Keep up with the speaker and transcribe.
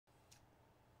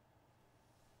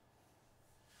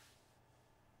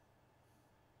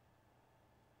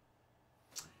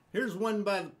Here's one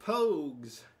by the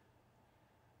Pogues.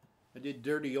 I did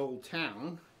Dirty Old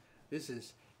Town. This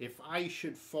is If I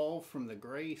Should Fall from the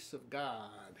Grace of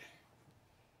God.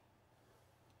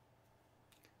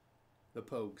 The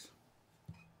Pogues.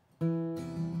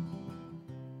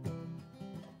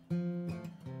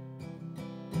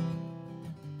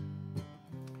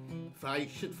 If I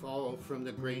should fall from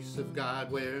the grace of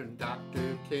God, where a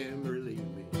doctor can relieve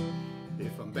me,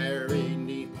 if I'm buried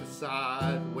neath the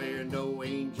sod where no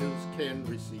angels can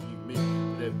receive me,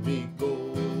 let me go,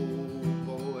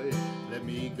 boys, let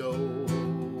me go,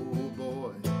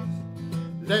 boys.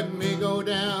 Let me go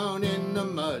down in the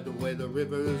mud where the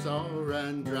rivers all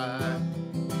run dry.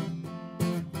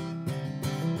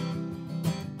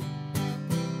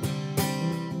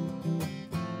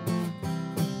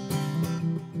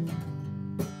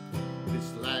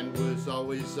 Was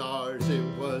always ours, it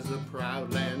was the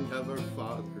proud land of our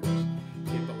fathers.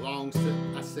 It belongs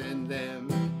to us and them,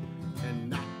 and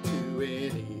not to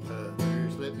any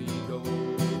others. Let me go,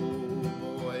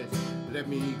 boys, let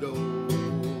me go,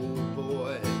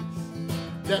 boys.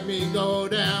 Let me go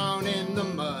down in the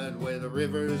mud where the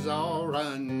rivers all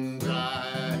run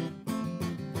dry.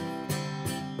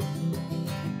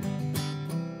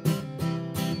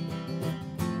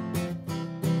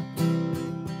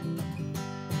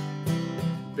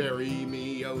 Bury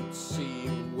me out sea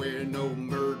where no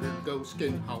murdered ghost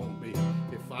can haunt me.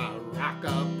 If I rock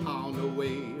upon the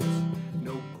waves,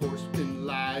 no corpse can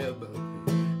lie above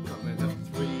me. Coming up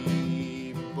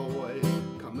three, boys,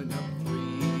 coming up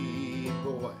three,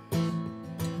 boys.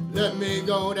 Let me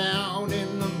go down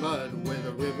in the mud where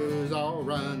the rivers all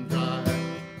run dry.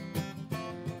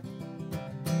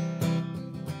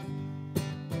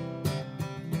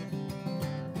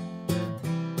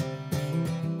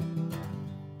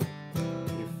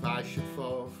 I should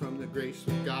fall from the grace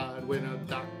of God when a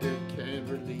doctor can't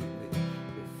relieve me,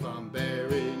 if I'm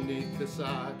buried neath the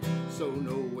sod so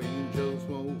no angels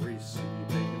won't receive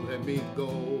me, let me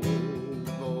go,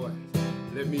 boys,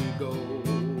 let me go,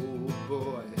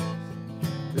 boys.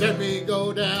 Let me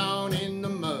go down in the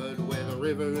mud where the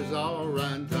rivers all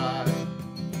run dry.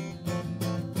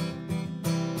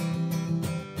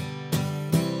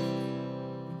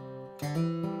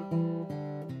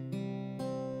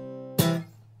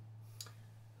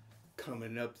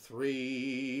 Coming up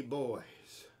three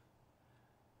boys,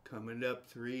 coming up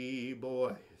three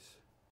boys.